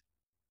grevies.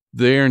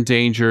 They're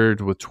endangered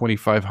with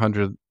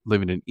 2,500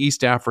 living in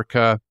East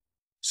Africa.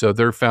 So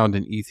they're found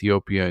in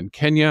Ethiopia and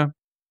Kenya.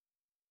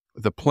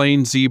 The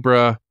plain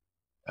zebra,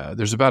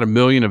 there's about 1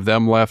 million of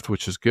them left,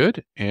 which is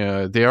good.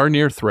 They are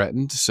near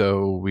threatened,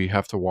 so we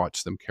have to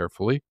watch them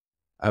carefully.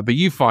 But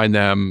you find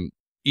them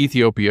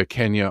Ethiopia,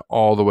 Kenya,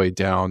 all the way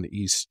down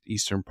the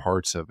eastern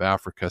parts of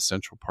Africa,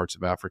 central parts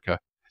of Africa,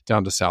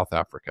 down to South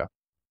Africa.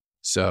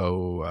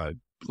 So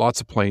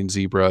lots of plain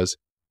zebras.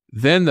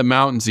 Then the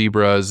mountain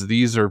zebras,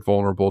 these are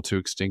vulnerable to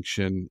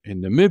extinction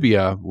in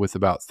Namibia with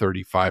about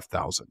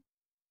 35,000.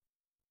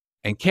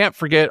 And can't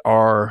forget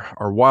our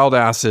wild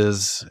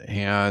asses,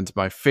 and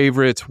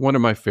one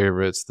of my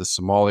favorites, the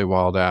Somali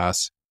wild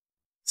ass.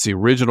 It's the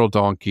original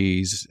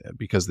donkeys,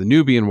 because the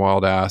Nubian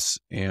wild ass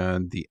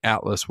and the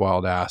Atlas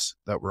wild ass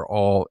that were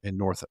all in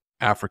North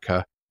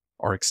Africa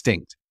are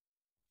extinct.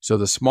 So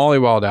the Somali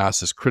wild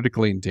ass is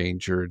critically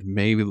endangered.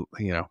 Maybe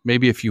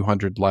a few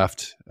hundred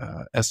left.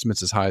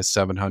 Estimates as high as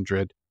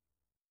 700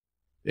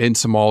 in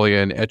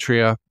Somalia and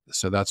Eritrea.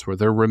 So that's where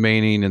they're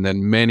remaining. And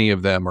then many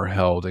of them are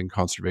held in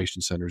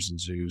conservation centers and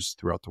zoos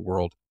throughout the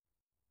world.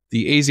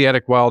 The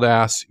Asiatic wild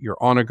ass, your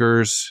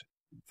onagers,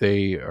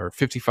 they are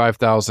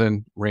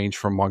 55,000, range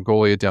from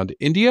Mongolia down to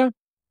India.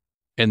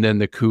 And then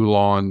the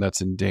Kulan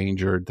that's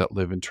endangered that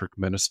live in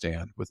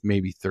Turkmenistan with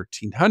maybe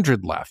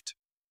 1,300 left.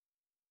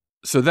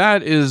 So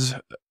that is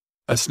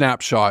a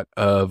snapshot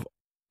of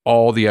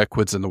all the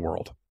equids in the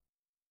world.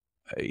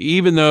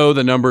 Even though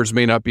the numbers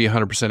may not be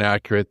 100%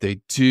 accurate, they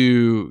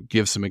do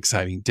give some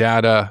exciting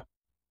data.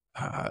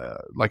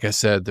 Like I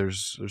said,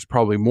 there's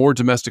probably more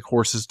domestic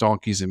horses,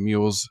 donkeys, and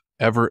mules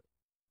ever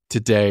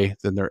today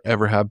than there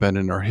ever have been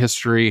in our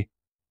history.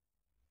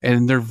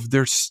 And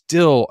they're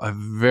still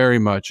very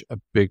much a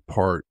big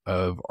part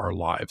of our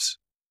lives.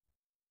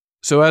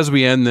 So as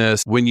we end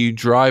this, when you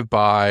drive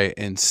by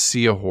and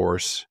see a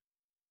horse,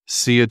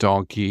 see a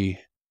donkey,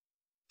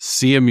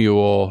 see a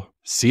mule,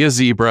 see a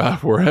zebra,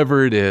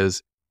 wherever it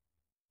is,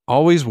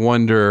 always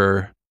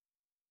wonder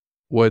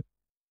what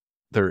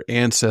their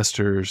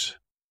ancestors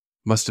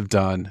must have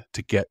done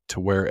to get to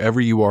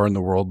wherever you are in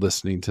the world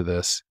listening to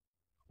this,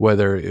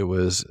 whether it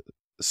was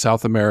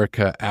South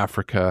America,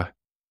 Africa,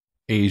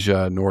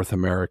 Asia, North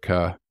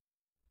America,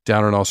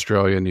 down in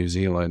Australia, New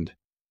Zealand.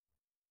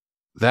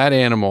 That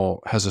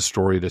animal has a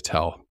story to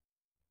tell.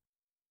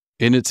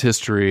 In its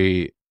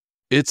history,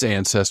 its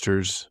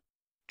ancestors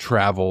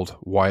traveled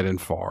wide and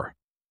far.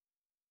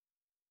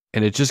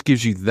 And it just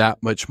gives you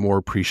that much more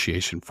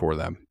appreciation for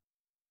them.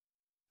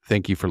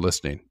 Thank you for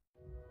listening.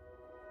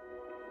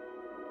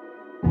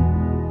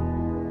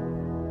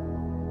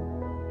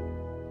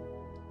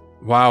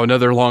 Wow,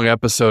 another long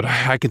episode.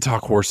 I can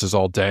talk horses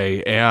all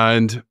day.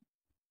 And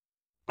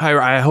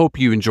I hope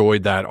you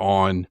enjoyed that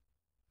on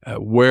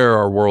where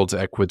our world's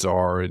equids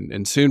are.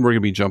 And soon we're going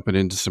to be jumping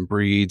into some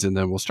breeds, and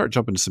then we'll start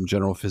jumping to some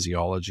general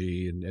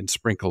physiology and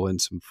sprinkle in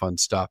some fun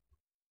stuff.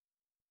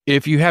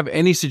 If you have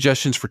any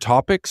suggestions for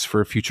topics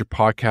for a future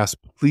podcast,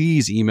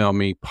 please email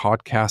me,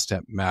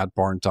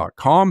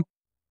 podcast@madbarn.com.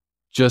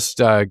 Just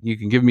you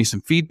can give me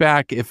some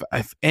feedback. If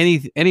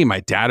any of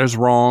my data's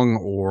wrong,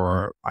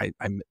 or I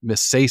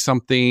missay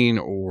something,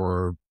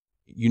 or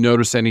you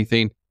notice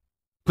anything,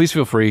 please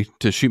feel free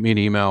to shoot me an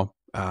email.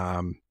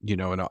 And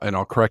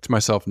I'll correct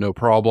myself, no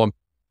problem.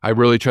 I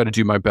really try to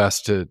do my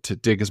best to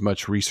dig as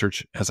much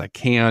research as I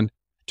can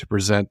to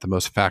present the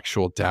most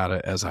factual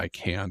data as I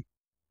can.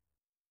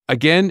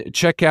 Again,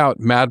 check out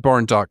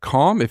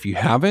madbarn.com if you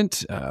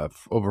haven't.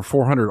 Over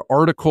 400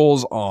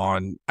 articles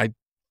on,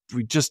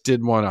 we just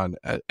did one on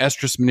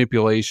estrus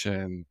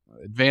manipulation,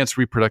 advanced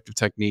reproductive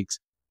techniques.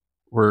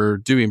 We're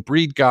doing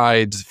breed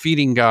guides,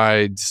 feeding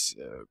guides,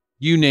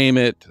 you name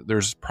it.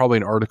 There's probably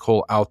an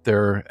article out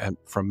there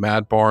from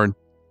MadBarn,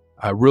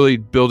 really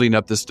building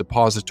up this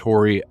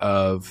depository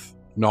of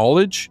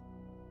knowledge.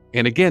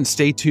 And again,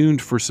 stay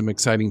tuned for some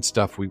exciting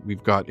stuff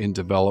we've got in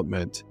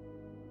development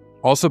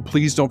Also,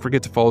 please don't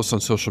forget to follow us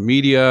on social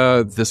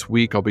media. This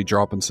week, I'll be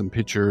dropping some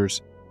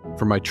pictures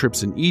from my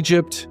trips in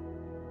Egypt.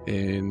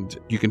 And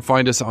you can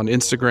find us on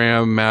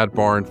Instagram, Mad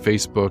Barn,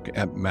 Facebook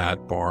at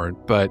Mad Barn.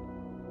 But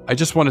I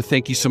just want to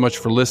thank you so much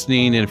for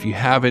listening. And if you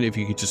haven't, if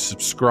you could just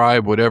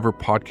subscribe, whatever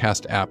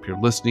podcast app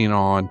you're listening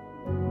on,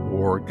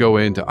 or go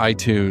into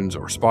iTunes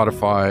or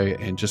Spotify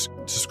and just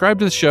subscribe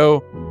to the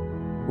show.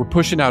 We're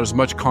pushing out as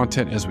much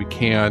content as we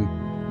can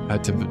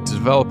to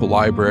develop a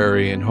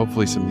library, and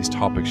hopefully some of these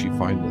topics you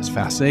find as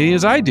fascinating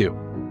as I do.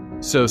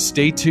 So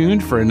stay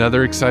tuned for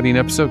another exciting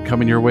episode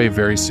coming your way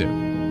very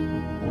soon.